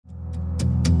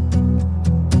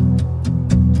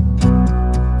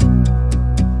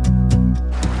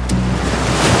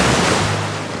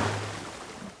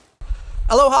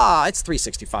Aloha, it's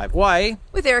 365 Hawaii.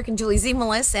 With Eric and Julie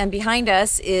Zemelis, and behind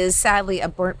us is sadly a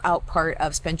burnt out part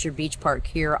of Spencer Beach Park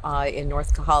here in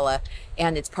North Kohala,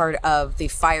 and it's part of the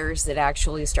fires that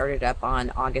actually started up on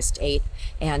August 8th,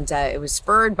 and it was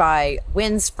spurred by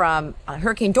winds from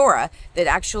Hurricane Dora that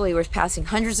actually was passing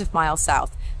hundreds of miles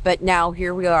south. But now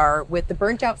here we are with the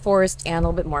burnt out forest and a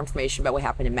little bit more information about what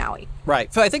happened in Maui.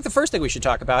 Right. So I think the first thing we should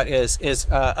talk about is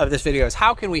of this video is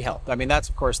how can we help? I mean, that's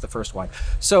of course the first one.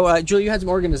 So Julie, you had some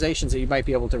organizations that you might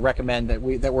be able to recommend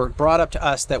that were brought up to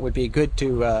us that would be good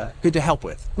to help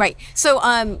with. Right. So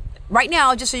right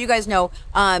now, just so you guys know,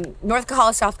 North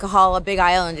Kohala, South Kohala, Big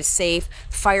Island is safe.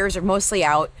 Fires are mostly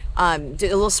out,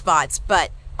 little spots,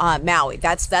 but Maui,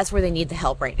 that's where they need the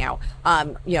help right now.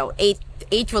 You know,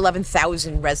 8 to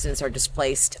 11,000 residents are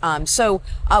displaced. So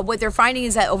what they're finding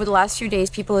is that over the last few days,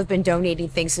 people have been donating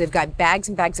things. So they've got bags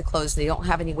and bags of clothes. They don't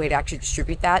have any way to actually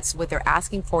distribute that. So what they're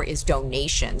asking for is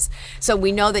donations. So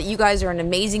we know that you guys are an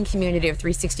amazing community of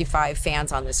 365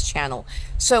 fans on this channel.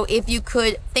 So if you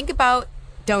could think about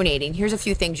donating, here's a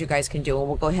few things you guys can do, and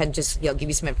we'll go ahead and just give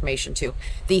you some information too.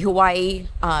 The Hawaii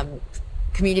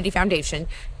Community Foundation,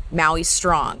 Maui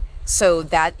Strong. So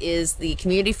that is the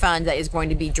community fund that is going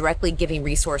to be directly giving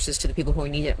resources to the people who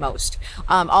need it most.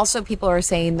 Also, people are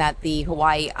saying that the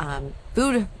Hawaii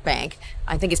Food Bank,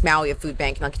 I think it's Maui, a food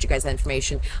bank, and I'll get you guys that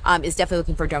information, is definitely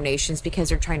looking for donations because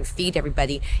they're trying to feed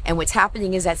everybody. And what's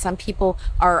happening is that some people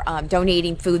are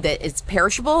donating food that is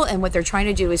perishable, and what they're trying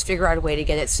to do is figure out a way to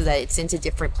get it so that it's into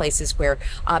different places where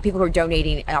people who are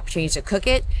donating opportunities to cook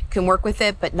it can work with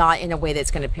it, but not in a way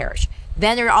that's going to perish.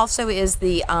 Then there also is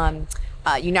the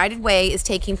United Way is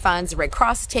taking funds, the Red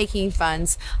Cross is taking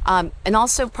funds, and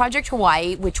also Project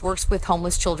Hawaii, which works with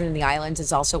homeless children in the islands,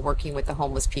 is also working with the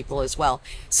homeless people as well.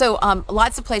 So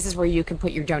lots of places where you can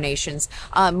put your donations.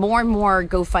 More and more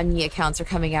GoFundMe accounts are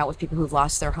coming out with people who've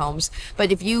lost their homes.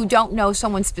 But if you don't know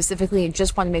someone specifically and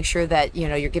just want to make sure that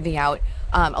you're giving out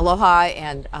aloha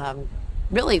and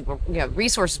really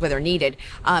resources where they're needed,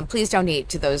 please donate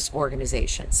to those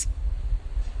organizations.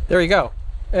 There you go.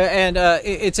 And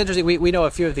it's interesting. We know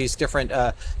a few of these different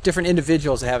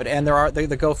individuals that have it, and there are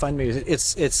the GoFundMe.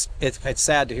 It's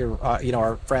sad to hear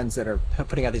our friends that are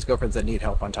putting out these GoFundMes that need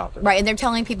help on top of it. Right, and they're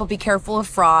telling people be careful of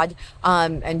fraud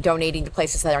and donating to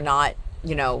places that are not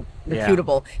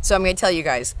reputable. Yeah. So I'm going to tell you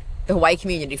guys, the Hawaii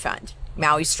Community Fund,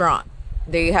 Maui Strong.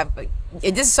 They have.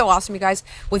 This is so awesome, you guys.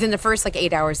 Within the first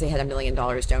 8 hours, they had $1 million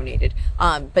donated,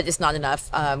 but it's not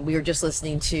enough. We were just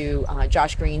listening to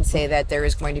Josh Green say that there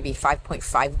is going to be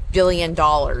 $5.5 billion.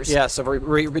 Yeah, so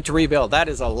to rebuild, that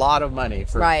is a lot of money.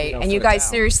 For, right, and you guys,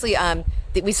 seriously,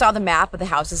 we saw the map of the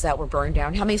houses that were burned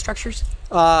down. How many structures?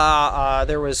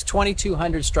 There was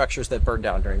 2,200 structures that burned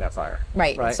down during that fire.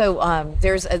 Right. So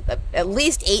there's at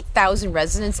least 8,000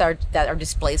 residents that are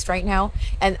displaced right now.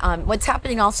 And what's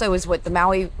happening also is what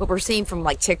we're seeing from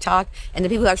TikTok and the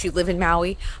people who actually live in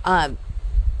Maui.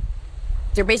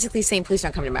 They're basically saying, please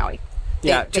don't come to Maui.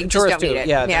 They tourists do.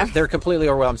 Yeah, they're completely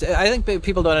overwhelmed. I think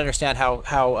people don't understand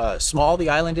how small the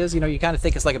island is. You kind of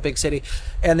think it's like a big city,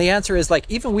 and the answer is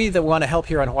even we that want to help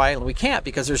here on Hawaii Island, we can't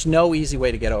because there's no easy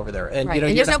way to get over there. And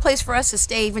and there's no place for us to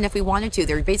stay even if we wanted to.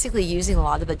 They're basically using a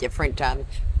lot of the different.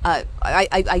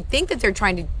 I think that they're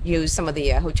trying to use some of the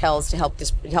hotels to help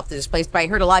the displaced. But I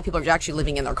heard a lot of people are actually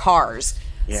living in their cars.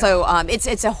 Yeah. So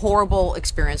it's a horrible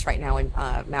experience right now in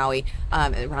Maui,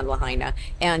 around Lahaina.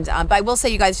 And but I will say,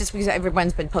 you guys, just because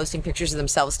everyone's been posting pictures of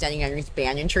themselves standing underneath a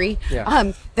banyan tree,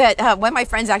 that one of my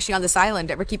friends actually on this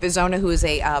island, Ricky Pizzona, who is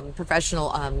a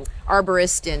professional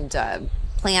arborist and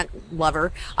plant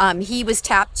lover, he was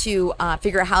tapped to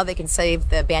figure out how they can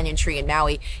save the banyan tree in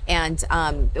Maui. And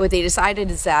what they decided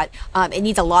is that it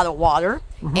needs a lot of water.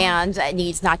 Mm-hmm. And it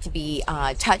needs not to be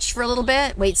touched for a little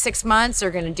bit. Wait 6 months.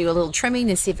 They're going to do a little trimming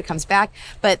and see if it comes back.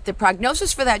 But the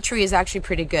prognosis for that tree is actually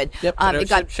pretty good.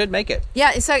 Yep, should make it.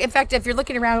 Yeah. So in fact, if you're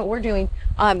looking around what we're doing,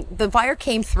 the fire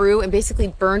came through and basically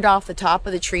burned off the top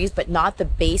of the trees, but not the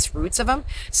base roots of them.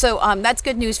 So that's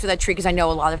good news for that tree, because I know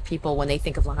a lot of people, when they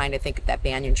think of Lahaina, think of that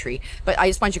banyan tree. But I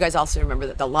just want you guys also to remember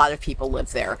that a lot of people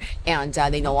live there, and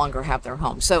they no longer have their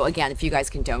home. So again, if you guys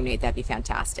can donate, that'd be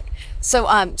fantastic. So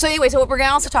anyway, so what we're going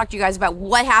to also talk to you guys about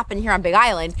what happened here on Big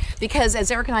Island, because as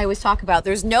Eric and I always talk about,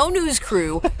 there's no news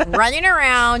crew running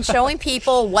around showing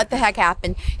people what the heck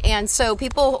happened. And so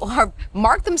people are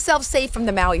marked themselves safe from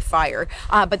the Maui fire,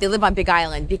 but they live on Big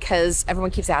Island because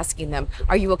everyone keeps asking them,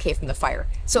 are you okay from the fire?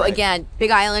 So again, Big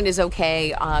Island is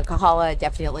okay. Kohala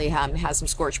definitely has some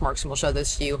scorch marks, and we'll show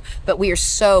those to you. But we are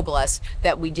so blessed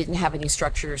that we didn't have any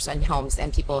structures and homes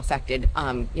and people affected.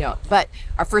 But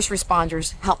our first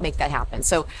responders helped make that happen.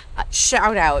 So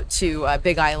shout out to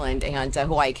Big Island and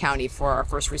Hawaii County for our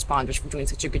first responders for doing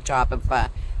such a good job of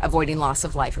avoiding loss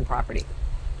of life and property.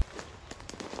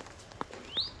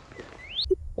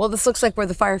 Well, this looks like where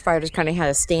the firefighters kind of had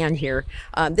a stand here.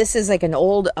 This is like an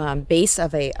old base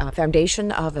of a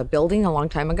foundation of a building a long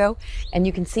time ago. And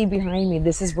you can see behind me,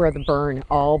 this is where the burn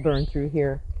all burned through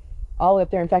here. All the way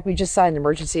up there. In fact, we just saw an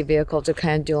emergency vehicle to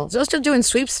kind of do, they're still doing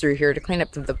sweeps through here to clean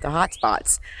up the hot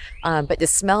spots. But the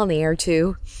smell in the air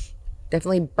too,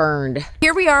 definitely burned.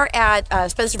 Here we are at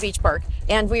Spencer Beach Park,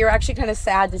 and we are actually kind of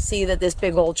sad to see that this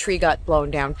big old tree got blown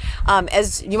down.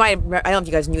 As you might, I don't know if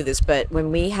you guys knew this, but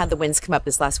when we had the winds come up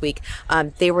this last week,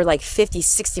 they were like 50,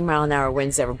 60 mile an hour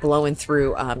winds that were blowing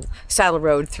through Saddle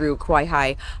Road through Kauai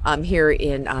High here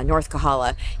in North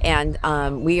Kohala. And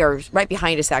we are right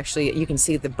behind us, actually. You can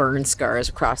see the burn scars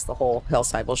across the whole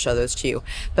hillside. We'll show those to you.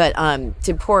 But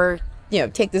to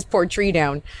take this poor tree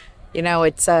down, you know,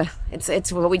 it's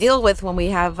what we deal with when we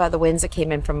have the winds that came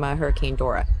in from Hurricane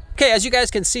Dora. Okay, as you guys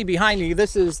can see behind me,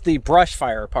 this is the brush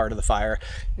fire part of the fire,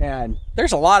 and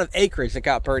there's a lot of acreage that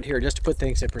got burned here. Just to put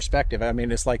things in perspective, I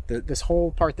mean, it's like this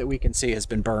whole part that we can see has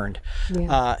been burned.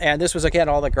 Yeah. And this was, again,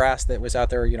 all the grass that was out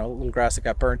there, you know, little grass that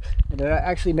got burned, and it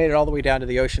actually made it all the way down to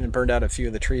the ocean and burned out a few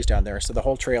of the trees down there. So the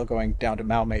whole trail going down to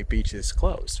Mauna Kea Beach is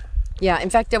closed. Yeah,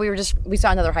 in fact, we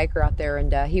saw another hiker out there,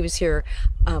 and he was here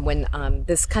when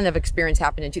this kind of experience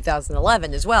happened in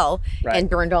 2011 as well, right, and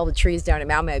burned all the trees down at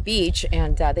Mauna Kea Beach,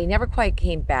 and they never quite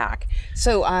came back.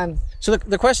 So, so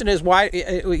the question is why,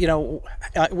 you know,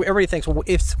 everybody thinks, well,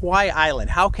 it's why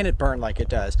island? How can it burn like it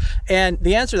does? And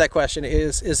the answer to that question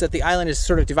is that the island is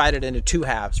sort of divided into two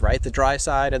halves, right? The dry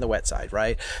side and the wet side,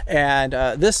 right? And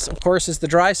this, of course, is the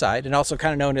dry side, and also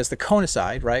kind of known as the Kona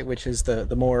side, right? Which is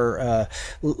the more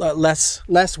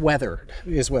less weathered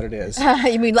is what it is.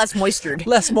 You mean less moistured?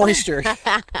 Less moisture.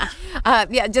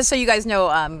 Yeah, just so you guys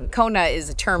know, Kona is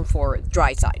a term for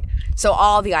dry side. So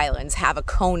all the islands have a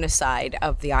Kona side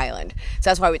of the island. So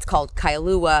that's why it's called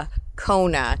Kailua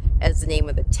Kona as the name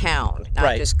of the town, not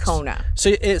right, just Kona. So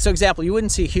example, you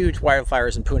wouldn't see huge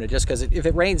wildfires in Puna just because if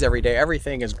it rains every day,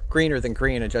 everything is greener than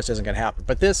green. It just isn't going to happen.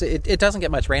 But this, it doesn't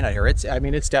get much rain out here. I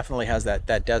mean, it's definitely has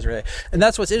that desert. And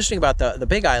that's what's interesting about the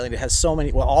big island. It has so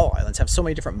many, well, all islands have so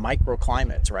many different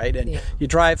microclimates, right? And yeah, you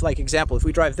drive, like example, if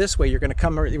we drive this way, you're going to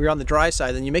come, you're on the dry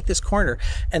side, then you make this corner,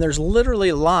 and there's literally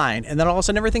a line, and then all of a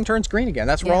sudden everything turns green again.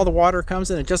 That's where all the water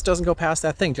comes in. It just doesn't go past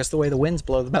that thing, just the way the winds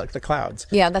blow the clouds.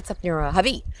 Yeah, that's up near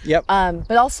Hawaii. Yep.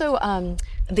 But also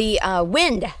the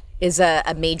wind is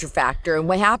a major factor. And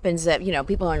what happens that, you know,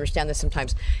 people don't understand this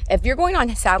sometimes. If you're going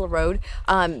on Saddle Road,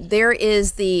 there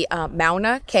is the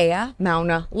Mauna Kea,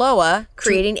 Mauna Loa,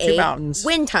 creating two a mountains,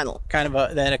 wind tunnel. Kind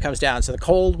of then it comes down. So the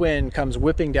cold wind comes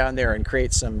whipping down there and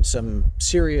creates some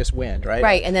serious wind, right?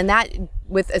 Right. And then that,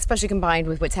 especially combined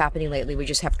with what's happening lately, we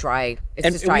just have dry,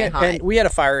 just dry and hot. And we had a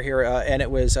fire here, and it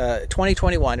was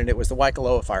 2021, and it was the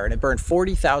Waikoloa fire, and it burned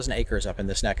 40,000 acres up in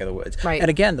this neck of the woods. Right. And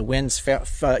again, the winds,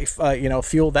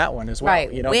 fueled that one as well.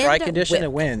 Right. You know, wind, dry condition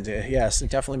and wind. Yes, it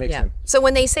definitely makes them. So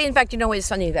when they say, in fact, you know, it's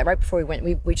funny that right before we went,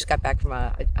 we just got back from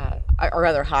our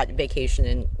rather hot vacation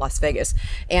in Las Vegas,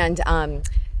 and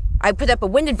I put up a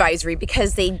wind advisory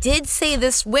because they did say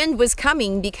this wind was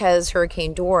coming because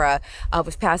Hurricane Dora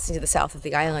was passing to the south of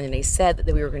the island, and they said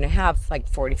that we were going to have like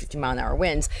 40, 50 mile an hour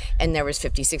winds, and there was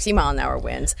 50, 60 mile an hour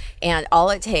winds, and all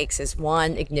it takes is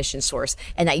one ignition source.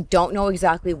 And I don't know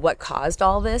exactly what caused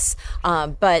all this,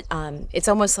 but it's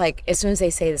almost like as soon as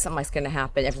they say that something's going to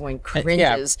happen, everyone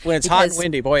cringes. Yeah, when it's hot and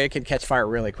windy, boy, it can catch fire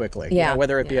really quickly. Yeah, you know,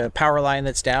 whether it be a power line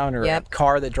that's down or a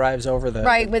car that drives over the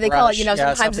where they call it, you know,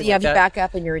 sometimes you have you back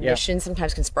up and your ignition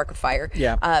sometimes can spark a fire.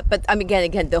 Yeah. But I mean,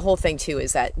 again, the whole thing too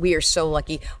is that we are so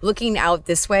lucky looking out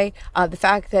this way. The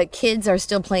fact that kids are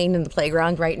still playing in the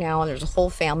playground right now, and there's a whole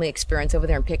family experience over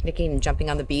there and picnicking and jumping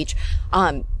on the beach.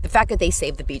 The fact that they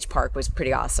saved the beach park was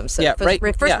pretty awesome. So first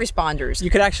responders. You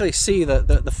could actually see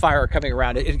the fire coming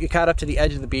around. It got up to the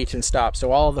edge of the beach and stopped.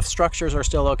 So all the structures are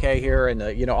still okay here,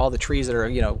 and you know, all the trees that are,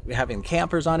 you know, having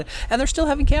campers on it, and they're still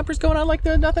having campers going on like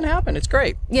nothing happened. It's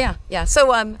great. Yeah.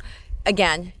 So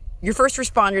again, your first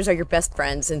responders are your best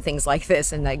friends and things like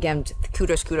this. And again,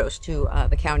 kudos to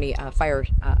the county fire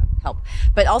help.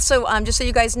 But also, just so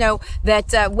you guys know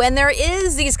that when there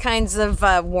is these kinds of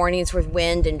warnings with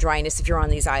wind and dryness, if you're on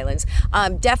these islands,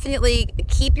 definitely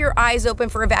keep your eyes open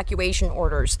for evacuation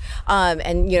orders.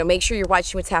 And, you know, make sure you're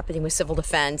watching what's happening with civil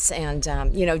defense, and,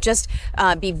 you know, just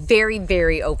be very,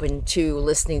 very open to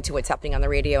listening to what's happening on the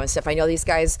radio and stuff. I know these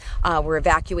guys were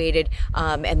evacuated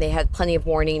and they had plenty of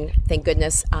warning, thank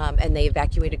goodness. And they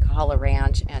evacuated Kohala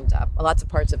Ranch and lots of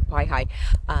parts of Kauai High.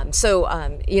 So,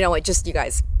 you know what, just you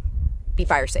guys, be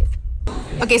fire safe.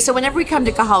 Okay, so whenever we come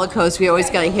to Kohala Coast, we always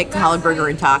got to hit Kohala Burger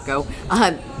and Taco.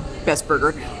 Best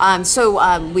burger.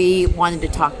 We wanted to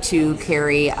talk to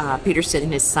Carrie Peterson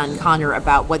and his son Connor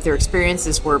about what their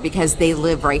experiences were, because they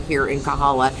live right here in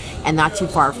Kohala and not too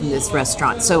far from this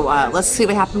restaurant. So let's see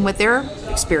what happened with their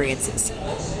experiences.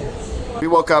 We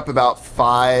woke up about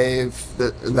 5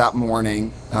 that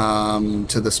morning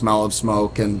to the smell of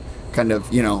smoke, and kind of,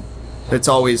 it's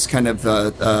always kind of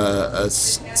a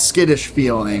skittish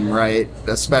feeling, right?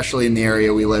 Especially in the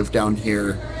area we live down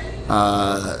here.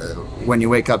 When you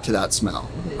wake up to that smell,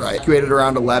 right? Evacuated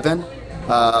around 11.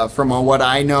 From what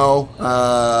I know,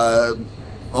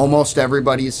 almost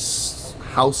everybody's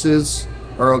houses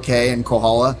are okay in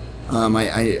Kohala.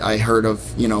 I heard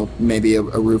of, maybe a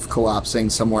roof collapsing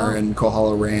somewhere in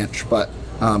Kohala Ranch, but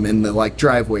in the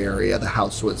driveway area, the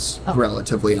house was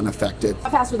relatively unaffected.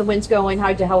 How fast were the winds going?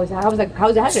 How was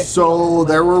it? So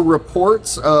there were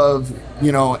reports of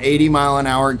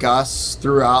 80-mile-an-hour gusts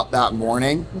throughout that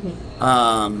morning,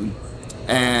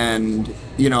 and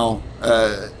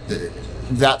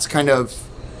that's kind of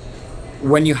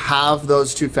when you have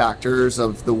those two factors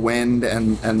of the wind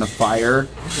and the fire,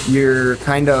 you're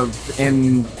kind of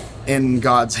in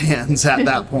God's hands at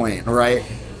that point, right?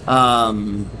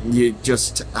 You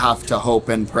just have to hope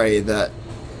and pray that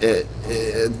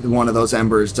one of those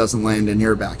embers doesn't land in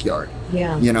your backyard.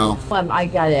 Yeah. I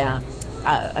got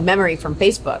a memory from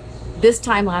Facebook. This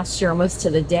time last year, almost to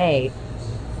the day,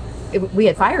 we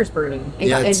had fires burning in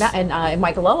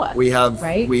Waikoloa. We have,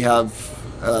 right? We have,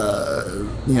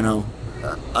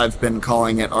 I've been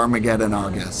calling it Armageddon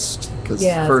August, because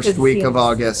first week of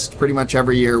August, pretty much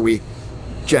every year, we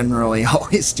generally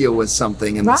always deal with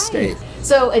something in the state.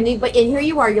 So, and here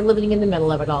you are, you're living in the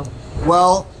middle of it all.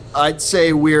 Well, I'd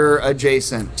say we're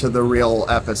adjacent to the real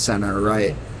epicenter,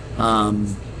 right?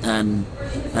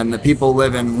 And the people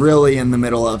living really in the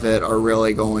middle of it are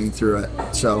really going through it.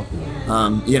 So,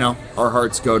 our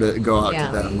hearts go out to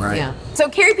them, right? Yeah. So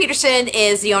Carrie Peterson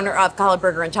is the owner of Kohala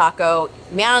Burger and Taco,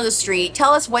 man on the street.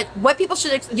 Tell us what people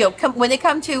should, when they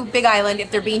come to Big Island, if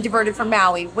they're being diverted from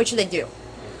Maui, what should they do?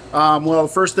 Well, the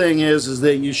first thing is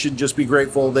that you should just be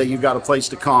grateful that you've got a place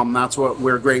to come. That's what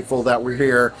we're grateful that we're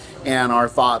here, and our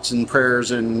thoughts and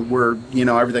prayers, and we're,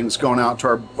 everything's going out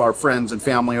to our friends and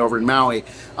family over in Maui.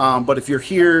 But if you're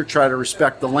here, try to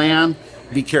respect the land,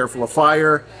 be careful of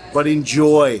fire, but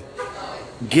enjoy.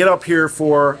 Get up here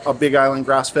for a Big Island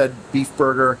grass-fed beef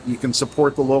burger. You can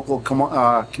support the local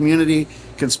community,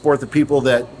 you can support the people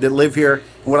that live here.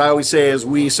 And what I always say is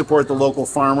we support the local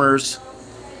farmers,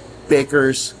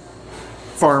 bakers,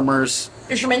 farmers,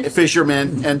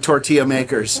 fishermen, and tortilla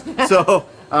makers. So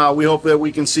we hope that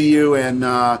we can see you, and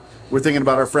we're thinking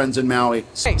about our friends in Maui.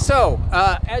 Okay, so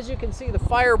as you can see, the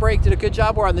fire break did a good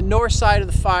job. We're on the north side of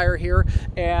the fire here,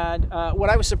 and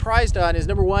what I was surprised on is,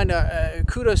 number one,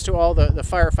 kudos to all the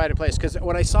firefighting place, because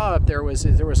what I saw up there was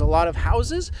a lot of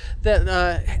houses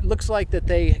that looks like that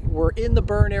they were in the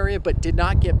burn area but did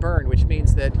not get burned, which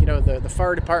means that the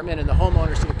fire department and the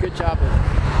homeowners did a good job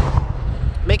of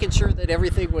making sure that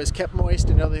everything was kept moist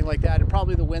and everything like that, and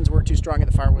probably the winds weren't too strong and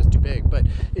the fire wasn't too big, but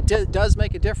it does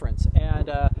make a difference. And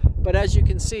but as you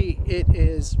can see, it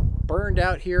is burned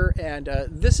out here, and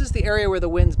this is the area where the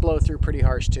winds blow through pretty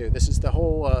harsh too. This is the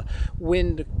whole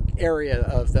wind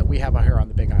area that we have out here on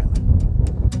the Big Island.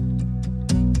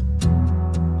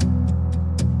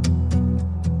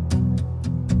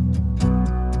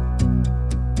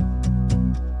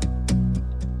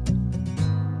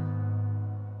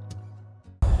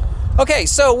 Okay,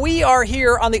 so we are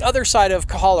here on the other side of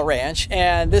Kohala Ranch,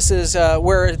 and this is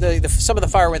where some of the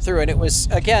fire went through, and it was,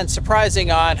 again, surprising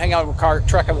on, hang on, car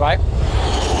trucking by.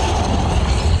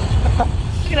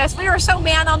 Look at us, we were so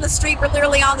man on the street, we're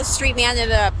literally on the street manning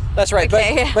it up. That's right,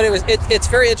 okay. but it's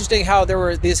very interesting how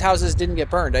these houses didn't get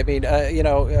burned. I mean,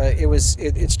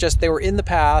 it's just they were in the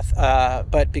path,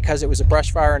 but because it was a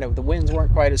brush fire and the winds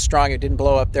weren't quite as strong, it didn't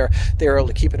blow up there. They were able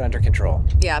to keep it under control.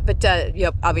 Yeah, but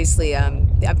obviously,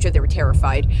 I'm sure they were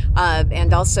terrified.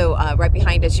 And also, right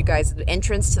behind us, you guys, the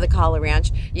entrance to the Kohala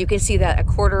Ranch, you can see that a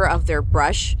quarter of their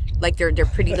brush, like their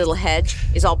pretty little hedge,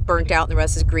 is all burnt out and the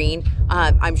rest is green.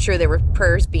 I'm sure there were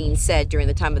prayers being said during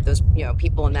the time of those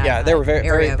people in that area. Yeah, they were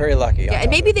very lucky. Yeah,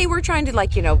 and maybe they were trying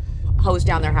to hose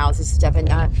down their houses and stuff. And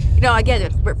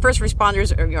again, first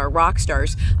responders are rock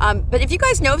stars. But if you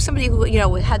guys know of somebody who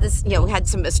had this had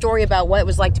a story about what it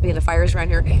was like to be in the fires around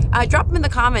here, drop them in the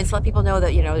comments. Let people know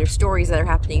that there's stories that are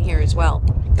happening here as well.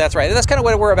 That's right. And that's kind of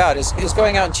what we're about, is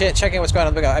going out and checking what's going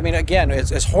on. I mean, again,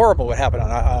 it's horrible what happened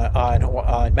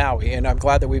on Maui, and I'm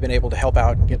glad that we've been able to help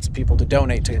out and get some people to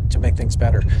donate to make things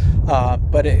better.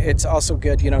 But it's also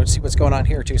good, to see what's going on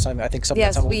here too. So I think something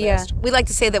that's missed. We like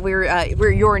to say that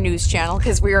we're your news channel,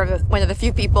 because we are one of the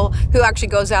few people who actually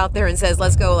goes out there and says,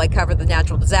 let's go cover the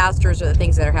natural disasters or the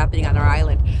things that are happening on our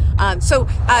island. So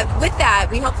with that,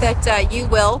 we hope that you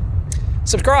will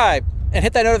subscribe and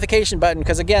hit that notification button,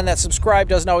 because again, that subscribe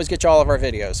doesn't always get you all of our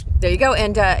videos. There you go.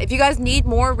 And if you guys need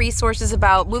more resources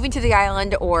about moving to the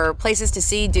island or places to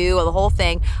see, do, or the whole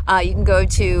thing, you can go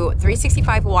to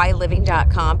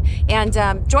 365hawaiiliving.com and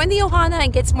join the Ohana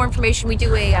and get some more information. We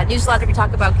do a newsletter. We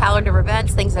talk about calendar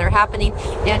events, things that are happening,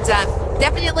 and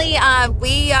definitely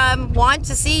we want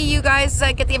to see you guys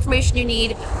get the information you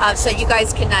need so you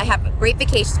guys can have great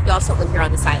vacations, but also live here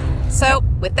on this island. So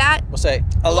with that, we'll say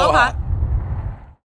aloha.